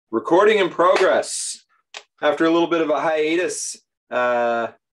Recording in progress. After a little bit of a hiatus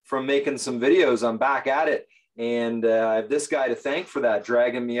from making some videos, I'm back at it. And I have this guy to thank for that,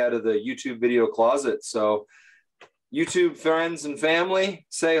 dragging me out of the YouTube video closet. So YouTube friends and family,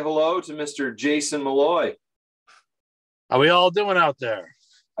 say hello to Mr. Jason Molloy. How we all doing out there?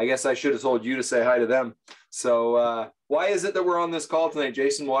 I guess I should have told you to say hi to them. So why is it that we're on this call tonight,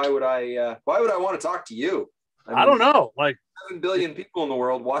 Jason? Why would I want to talk to you? I don't know. Like 7 billion people in the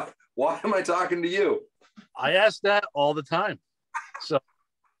world. Why am I talking to you? I ask that all the time. So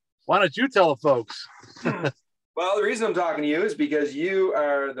why don't you tell the folks? Well, the reason I'm talking to you is because you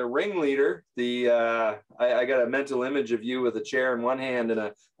are the ringleader. I got a mental image of you with a chair in one hand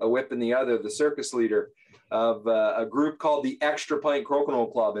and a whip in the other, the circus leader of a group called the Extra Pint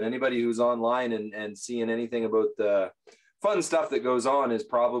Crokinole Club. And anybody who's online and seeing anything about the fun stuff that goes on is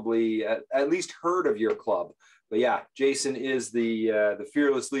probably at least heard of your club. But yeah, Jason is the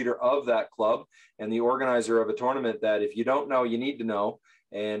fearless leader of that club and the organizer of a tournament that if you don't know, you need to know.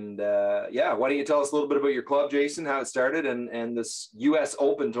 And yeah, why don't you tell us a little bit about your club, Jason, how it started and this US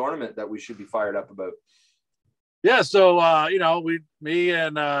Open tournament that we should be fired up about? Yeah, so I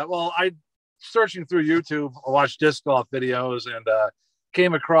searching through YouTube, I watched disc golf videos and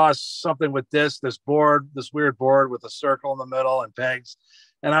came across something with this weird board with a circle in the middle and pegs.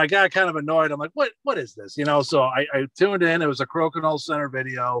 And I got kind of annoyed. I'm like, what is this? So I tuned in. It was a Crokinole Center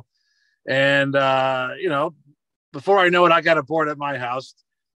video. And, before I know it, I got a board at my house.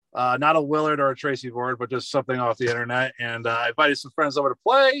 Not a Willard or a Tracey board, but just something off the internet. And I invited some friends over to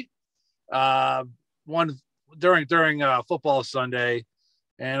play. One during football Sunday.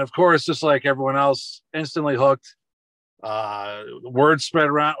 And of course, just like everyone else, instantly hooked. Word spread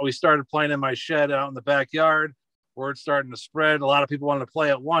around. We started playing in my shed out in the backyard. Word starting to spread. A lot of people wanted to play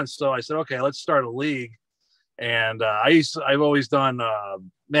at once. So I said, okay, let's start a league. And I've always done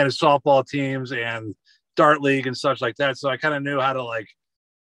managed softball teams and dart league and such like that. So I kind of knew how to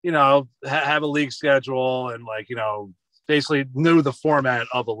have a league schedule and basically knew the format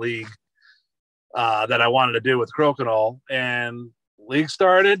of a league that I wanted to do with Crokinole. And league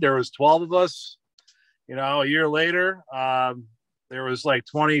started. There was 12 of us. A year later, there was like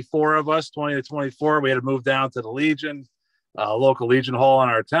 24 of us, 20 to 24. We had to move down to the Legion, local Legion Hall in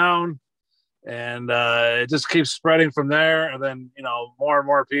our town. And it just keeps spreading from there. And then, more and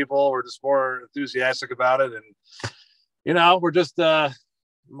more people were just more enthusiastic about it. And, we're just,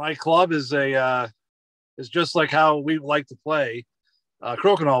 my club is just like how we like to play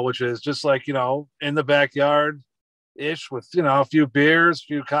Crokinole, which is just like, in the backyard ish with, a few beers, a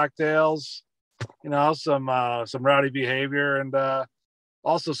few cocktails, some rowdy behavior and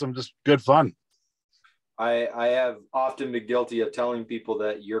also some just good fun. I have often been guilty of telling people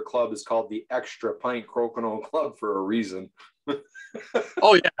that your club is called the Extra Pint Crokinole Club for a reason.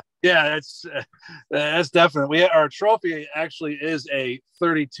 Oh yeah, that's definitely. Our trophy actually is a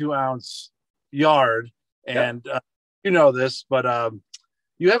 32-ounce yard, and this, but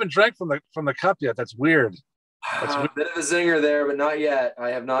you haven't drank from the cup yet. That's weird. That's a bit of a zinger there, but not yet. I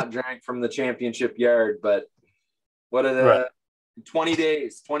have not drank from the championship yard, but what are the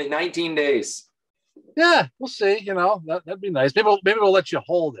 19 days? Yeah, we'll see. That'd be nice. Maybe we'll let you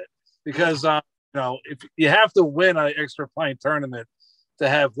hold it because, if you have to win an Extra Pint tournament to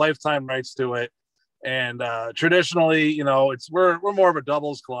have lifetime rights to it. And traditionally, we're more of a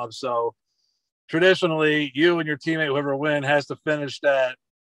doubles club. So traditionally you and your teammate, whoever win, has to finish that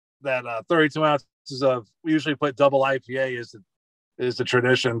 32 ounces of, we usually put double IPA is the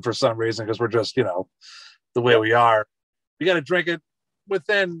tradition for some reason, because we're just, the way we are. You got to drink it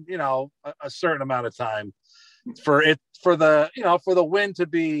within, a certain amount of time for the win to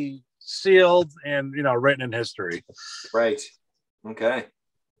be sealed and, written in history. Right. Okay.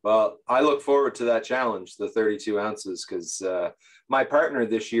 Well, I look forward to that challenge, the 32 ounces, because my partner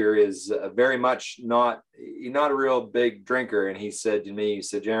this year is very much not a real big drinker. And he said to me,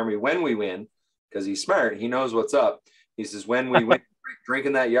 Jeremy, when we win, because he's smart, he knows what's up. He says, when we win,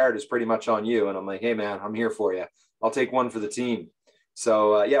 drinking that yard is pretty much on you. And I'm like, hey, man, I'm here for you. I'll take one for the team.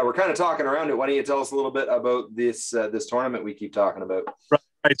 So, yeah, we're kind of talking around it. Why don't you tell us a little bit about this tournament we keep talking about?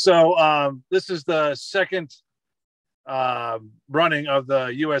 Right. So this is the second running of the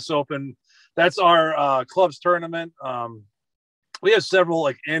US Open. That's our club's tournament. We have several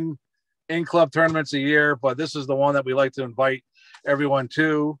in club tournaments a year, but this is the one that we like to invite everyone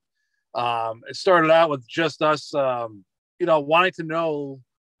to. It started out with just us, wanting to know.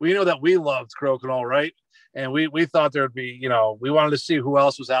 We know that we loved Crokinole, right? And we thought there'd be, we wanted to see who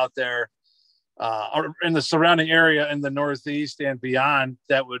else was out there in the surrounding area in the Northeast and beyond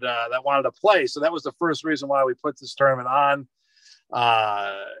that wanted to play. So that was the first reason why we put this tournament on.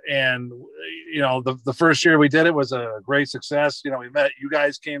 And the first year we did it was a great success. We met, you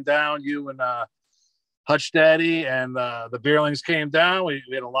guys came down, you and Hutch Daddy, and the Beerlings came down. We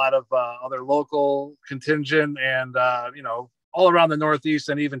had a lot of other local contingent, and all around the Northeast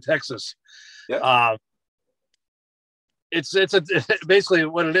and even Texas. Yeah. It's basically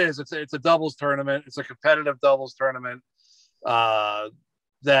what it is. It's a doubles tournament. It's a competitive doubles tournament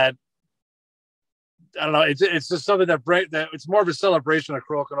that, I don't know. It's just something that it's more of a celebration of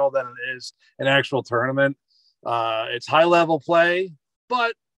crokinole than it is an actual tournament. It's high level play,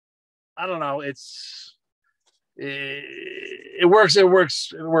 but I don't know. It works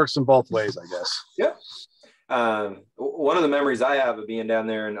in both ways, I guess. Yeah. One of the memories I have of being down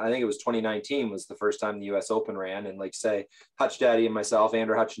there, and I think it was 2019, was the first time the U.S. Open ran. And like say, Hutch Daddy and myself,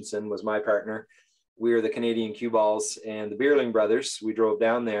 Andrew Hutchinson was my partner. We were the Canadian cue balls, and the Beerling brothers. We drove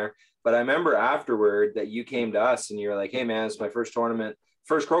down there. But I remember afterward that you came to us and you were like, "Hey man, it's my first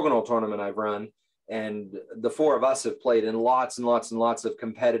crokinole tournament I've run." And the four of us have played in lots and lots and lots of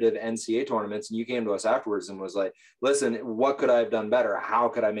competitive NCAA tournaments. And you came to us afterwards and was like, "Listen, what could I have done better? How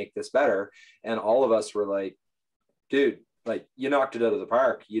could I make this better?" And all of us were like, "Dude, like you knocked it out of the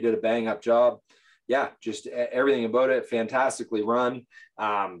park. You did a bang up job. Yeah, just everything about it, fantastically run.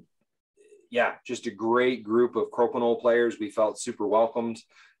 Yeah, just a great group of crokinole players. We felt super welcomed.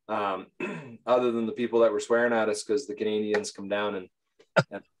 Other than the people that were swearing at us because the Canadians come down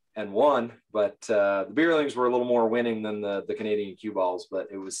and won, but the Beerlings were a little more winning than the Canadian cue balls. But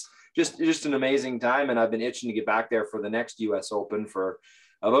it was just an amazing time, and I've been itching to get back there for the next U.S. Open for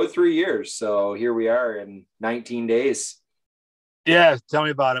about 3 years. So here we are in 19 days. Yeah, tell me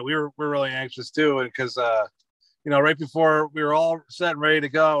about it. We're really anxious too, because right before we were all set and ready to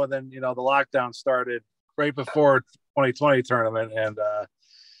go, and then the lockdown started right before 2020 tournament, and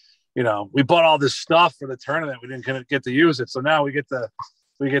we bought all this stuff for the tournament. We didn't get to use it, so now we get to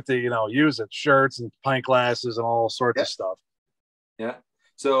use it, shirts and pint glasses and all sorts of stuff. Yeah.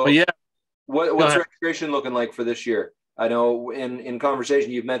 So but yeah, what's registration looking like for this year? I know in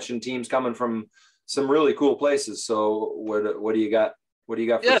conversation you've mentioned teams coming from some really cool places. So what do you got? What do you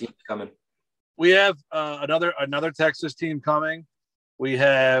got for teams coming? We have another Texas team coming. We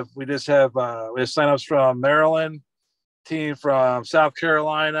have signups from Maryland, team from South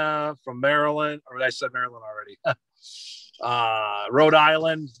Carolina, from Maryland, or I said Maryland already. Rhode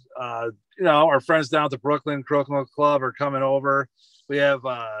Island, our friends down at the Brooklyn Crokinole Club are coming over. We have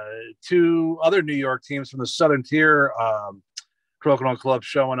 2 other New York teams from the Southern Tier Crokinole Club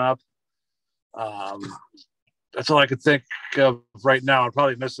showing up. That's all I could think of right now. I'm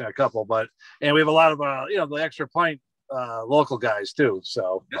probably missing a couple, and we have a lot of the Extra Pint local guys too.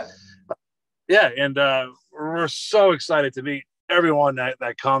 So and we're so excited to meet everyone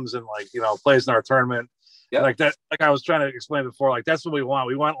that comes and plays in our tournament. Yeah. Like that, like I was trying to explain before, like that's what we want.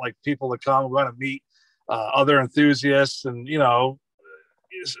 We want people to come. We want to meet other enthusiasts, and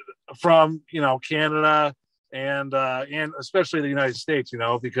from Canada and especially the United States,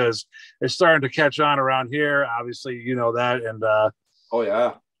 because it's starting to catch on around here. Obviously, that, and oh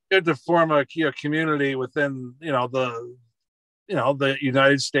yeah, good to form a community within the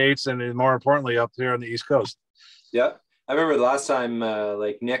United States, and more importantly up here on the East Coast. Yeah, I remember the last time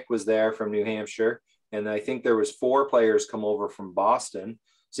Nick was there from New Hampshire. And I think there was 4 players come over from Boston.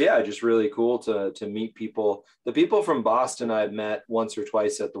 So yeah, just really cool to meet people. The people from Boston I've met once or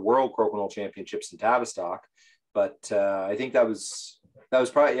twice at the World Crokinole Championships in Tavistock. But I think that was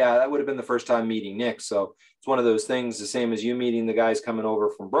probably, that would have been the first time meeting Nick. So it's one of those things, the same as you meeting the guys coming over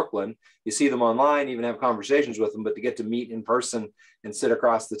from Brooklyn. You see them online, even have conversations with them, but to get to meet in person and sit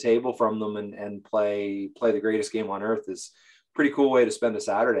across the table from them and play the greatest game on earth is a pretty cool way to spend a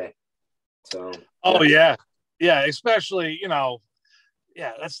Saturday. So yeah, especially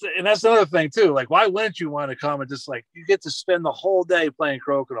that's another thing too. Like, why wouldn't you want to come and just you get to spend the whole day playing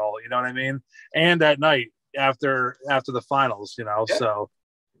crokinole, you know what I mean? And that night after the finals, so,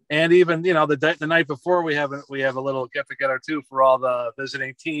 and even the night before we have a little get together too for all the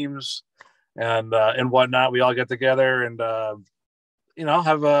visiting teams and whatnot. We all get together and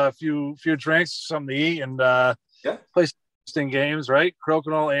have a few drinks, something to eat, and play games, right?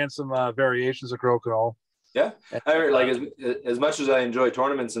 Crokinole and some variations of crokinole. Yeah, I heard, as much as I enjoy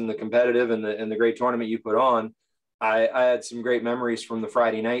tournaments and the competitive and the great tournament you put on, I had some great memories from the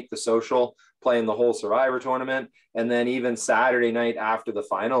Friday night, the social, playing the whole Survivor tournament, and then even Saturday night after the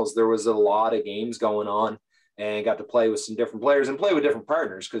finals, there was a lot of games going on, and got to play with some different players and play with different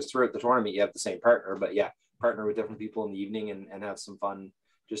partners, because throughout the tournament you have the same partner, but partner with different people in the evening and have some fun.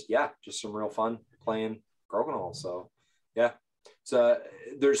 Just some real fun playing crokinole. So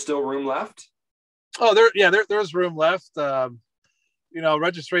there's still room left. Oh, there's room left.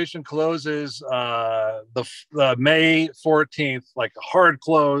 registration closes the May 14th, like a hard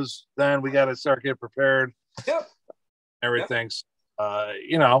close. Then we got to start getting prepared. Yep. Everything.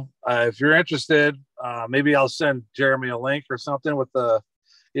 Yep. If you're interested, maybe I'll send Jeremy a link or something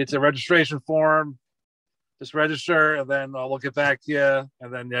it's a registration form. Just register, and then we'll get back to you.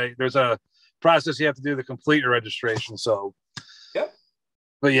 And then there's a process you have to do to complete your registration. So, yep.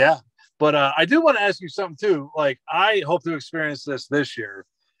 But yeah. But I do want to ask you something too. Like, I hope to experience this year.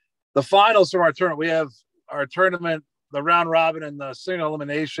 The finals from our tournament, we have our tournament, the round robin and the single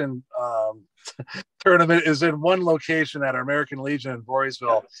elimination tournament is in one location at our American Legion in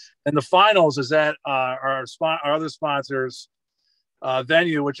Voorheesville. And the finals is at our other sponsors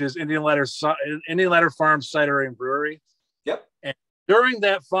venue, which is Indian Ladder Farm Cidery and Brewery. Yep. And during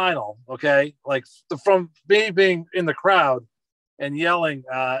that final, okay, like from me being in the crowd and yelling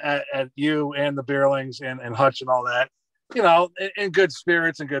at you and the Beerlings and Hutch and all that, in good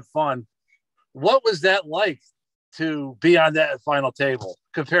spirits and good fun. What was that like to be on that final table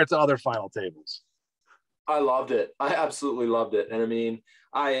compared to other final tables? I loved it. I absolutely loved it. And I mean,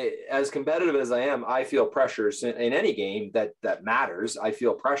 as competitive as I am, I feel pressure in any game that matters. I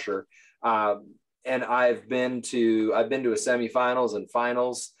feel pressure. And I've been to a semifinals and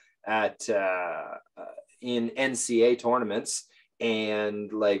finals in NCAA tournaments.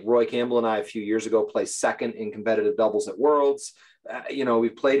 And like Roy Campbell and I a few years ago placed second in competitive doubles at Worlds.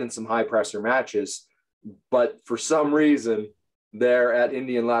 We've played in some high pressure matches, but for some reason there at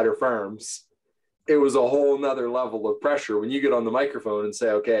Indian Ladder Farms, it was a whole nother level of pressure when you get on the microphone and say,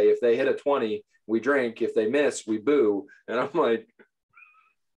 okay, if they hit a 20, we drink. If they miss, we boo. And I'm like,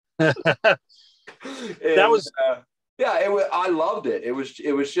 that was, I loved it. It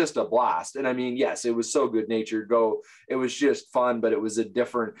was just a blast. And I mean, yes, it was so good natured. It was just fun, but it was a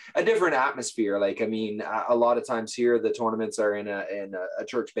different atmosphere. Like, I mean, a lot of times here, the tournaments are in a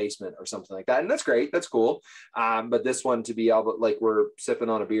church basement or something like that. And that's great. That's cool. But this one, to be able, like, we're sipping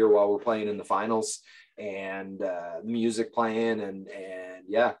on a beer while we're playing in the finals and music playing. And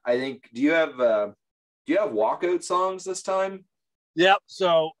yeah, I think, do you have walkout songs this time? Yep.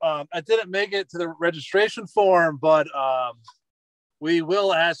 So I didn't make it to the registration form, but we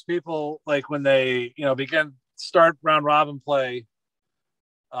will ask people, like, when they start round robin play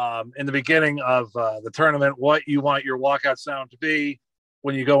in the beginning of the tournament, what you want your walkout sound to be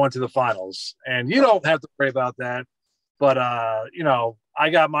when you go into the finals. And you don't have to worry about that, but I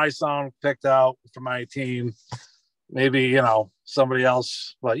got my song picked out for my team. Maybe somebody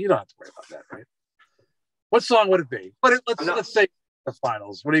else, but you don't have to worry about that, right? What song would it be? Let's say the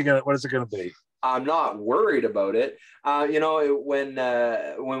finals. What is it gonna be? I'm not worried about it. When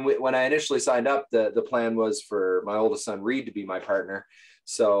I initially signed up, the plan was for my oldest son Reed to be my partner.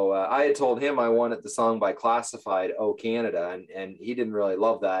 So I had told him I wanted the song by Classified, "Oh Canada," and he didn't really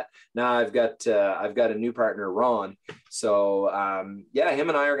love that. Now I've got a new partner, Ron. So him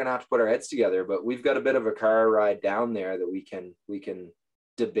and I are gonna have to put our heads together. But we've got a bit of a car ride down there that we can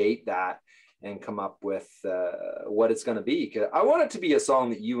debate that and come up with what it's going to be. 'Cause I want it to be a song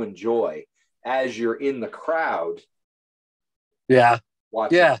that you enjoy as you're in the crowd. Yeah.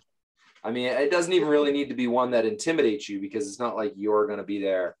 Watching. Yeah. I mean, it doesn't even really need to be one that intimidates you, because it's not like you're going to be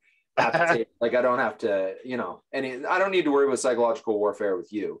there at the table. Like, I don't have to, I don't need to worry about psychological warfare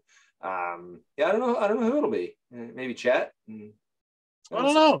with you. I don't know who it'll be. Maybe Chet. I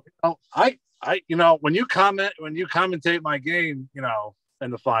don't know. When you commentate my game, in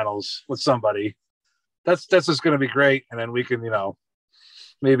the finals with somebody, that's just going to be great. And then we can,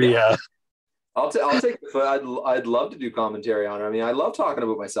 maybe, I'll take the foot. I'd love to do commentary on it. I mean, I love talking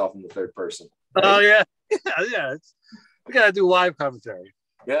about myself in the third person. Right? Oh yeah. We got to do live commentary.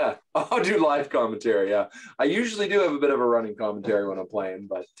 Yeah. I'll do live commentary. Yeah. I usually do have a bit of a running commentary when I'm playing,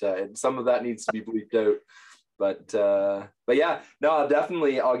 but some of that needs to be bleeped out. But yeah, no,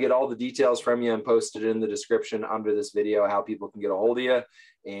 I'll get all the details from you and post it in the description under this video, how people can get a hold of you.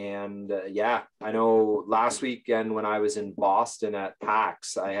 And I know last weekend when I was in Boston at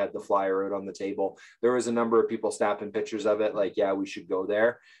PAX, I had the flyer out on the table. There was a number of people snapping pictures of it, like, yeah, we should go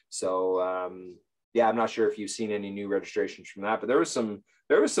there. So I'm not sure if you've seen any new registrations from that, but there was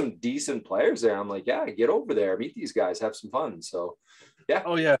some decent players there. I'm like, yeah, get over there, meet these guys, have some fun. So yeah.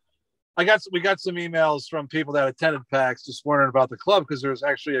 Oh yeah. We got some emails from people that attended PAX just wondering about the club, because there's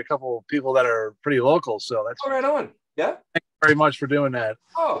actually a couple of people that are pretty local. So that's right on. Yeah. Thank you very much for doing that.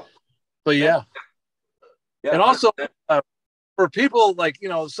 Oh, but yeah. And also for people, like,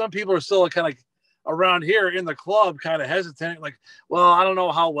 some people are still kind of around here in the club, kind of hesitant, like, well, I don't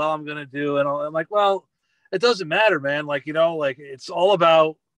know how well I'm going to do. And I'm like, well, it doesn't matter, man. Like, like, it's all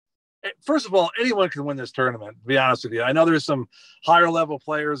about first of all, anyone can win this tournament, to be honest with you. I know there's some higher level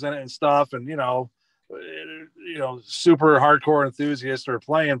players in it and stuff, and super hardcore enthusiasts are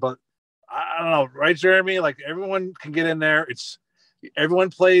playing, but I don't know, right, Jeremy? Like, everyone can get in there. Everyone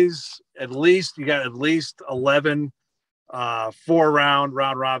plays you got at least 11 round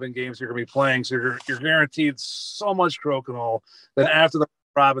robin games you're gonna be playing. So you're guaranteed so much crokinole. Then after the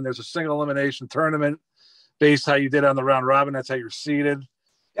robin, there's a single elimination tournament based how you did on the round robin. That's how you're seeded.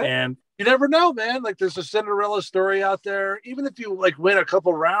 Yep. And you never know, man. Like, there's a Cinderella story out there. Even if you like win a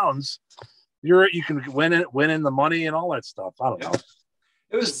couple rounds, you can win in the money and all that stuff. I don't know.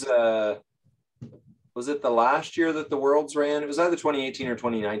 It was it the last year that the Worlds ran? It was either 2018 or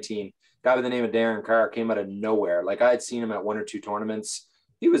 2019. Guy by the name of Darren Carr came out of nowhere. Like, I had seen him at one or two tournaments.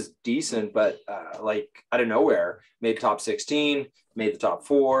 He was decent, but like, out of nowhere, made top 16, made the top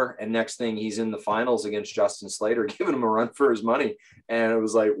 4, and next thing he's in the finals against Justin Slater, giving him a run for his money. And it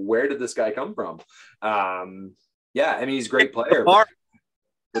was like, where did this guy come from? Yeah, I mean, he's a great player.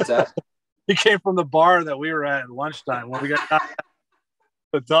 What's that? He came from the bar that we were at lunchtime when we got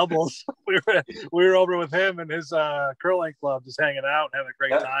the doubles. We were over with him and his curling club, just hanging out and having a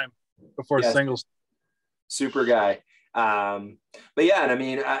great time before singles. Super guy. But yeah, and I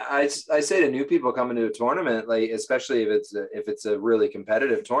mean, I say to new people coming to a tournament, like, especially if it's a really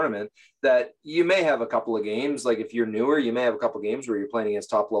competitive tournament, that you may have a couple of games. Like, if you're newer, you may have a couple of games where you're playing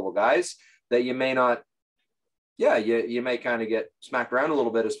against top level guys that you may not. Yeah, you may kind of get smacked around a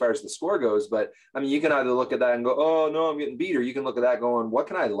little bit as far as the score goes. But I mean, you can either look at that and go, oh no, I'm getting beat, or you can look at that going, what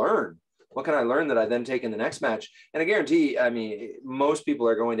can I learn? What can I learn that I then take in the next match? And I guarantee, I mean, most people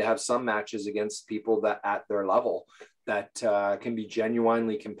are going to have some matches against people that at their level that can be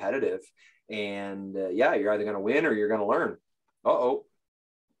genuinely competitive. And yeah, you're either going to win or you're going to learn. Uh-oh.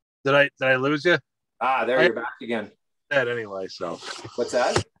 Did I lose you? You're back again. Dead anyway, so. What's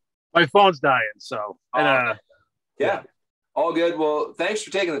that? My phone's dying, so. Yeah. All good. Well, thanks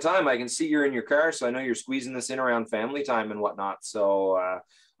for taking the time. I can see you're in your car, so I know you're squeezing this in around family time and whatnot. So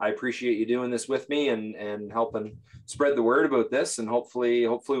I appreciate you doing this with me and helping spread the word about this. And hopefully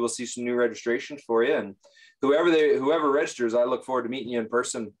we'll see some new registrations for you. And whoever registers, I look forward to meeting you in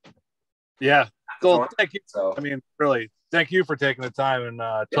person. Yeah. Cool. Thank you. So, I mean, really, thank you for taking the time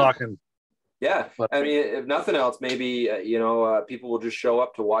and talking. Yeah. I mean, if nothing else, maybe, people will just show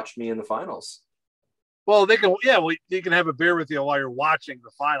up to watch me in the finals. Well, they can. Yeah, well, you can have a beer with you while you're watching the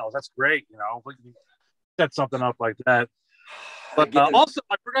finals. That's great. We can set something up like that. But also,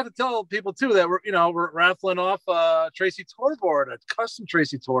 I forgot to tell people too that we're raffling off Tracey tourboard, a custom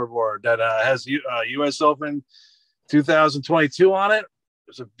Tracey tourboard that has U.S. Open 2022 on it.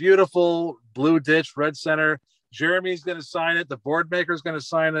 There's a beautiful blue ditch, red center. Jeremy's going to sign it. The board maker is going to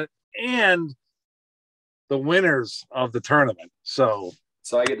sign it, and the winners of the tournament. So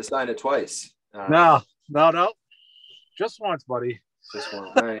I get to sign it twice. No. Just once, buddy. Just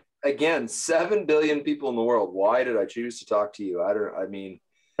once. All right. Again, 7 billion people in the world. Why did I choose to talk to you? I mean,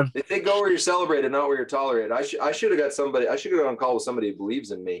 they go where you're celebrated, not where you're tolerated. I should have got somebody. I should have got on call with somebody who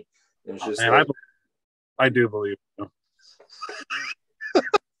believes in me. And it's just I do believe.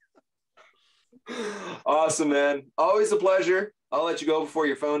 Awesome, man. Always a pleasure. I'll let you go before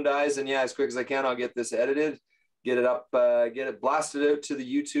your phone dies. And yeah, as quick as I can, I'll get this edited. Get it up, get it blasted out to the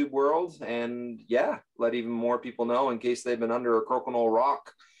YouTube world, and yeah, let even more people know in case they've been under a crokinole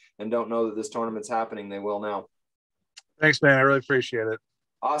rock and don't know that this tournament's happening. They will now. Thanks, man. I really appreciate it.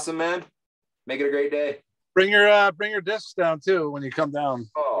 Awesome, man. Make it a great day. Bring your discs down too when you come down.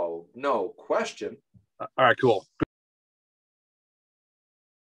 Oh, no question. All right, cool.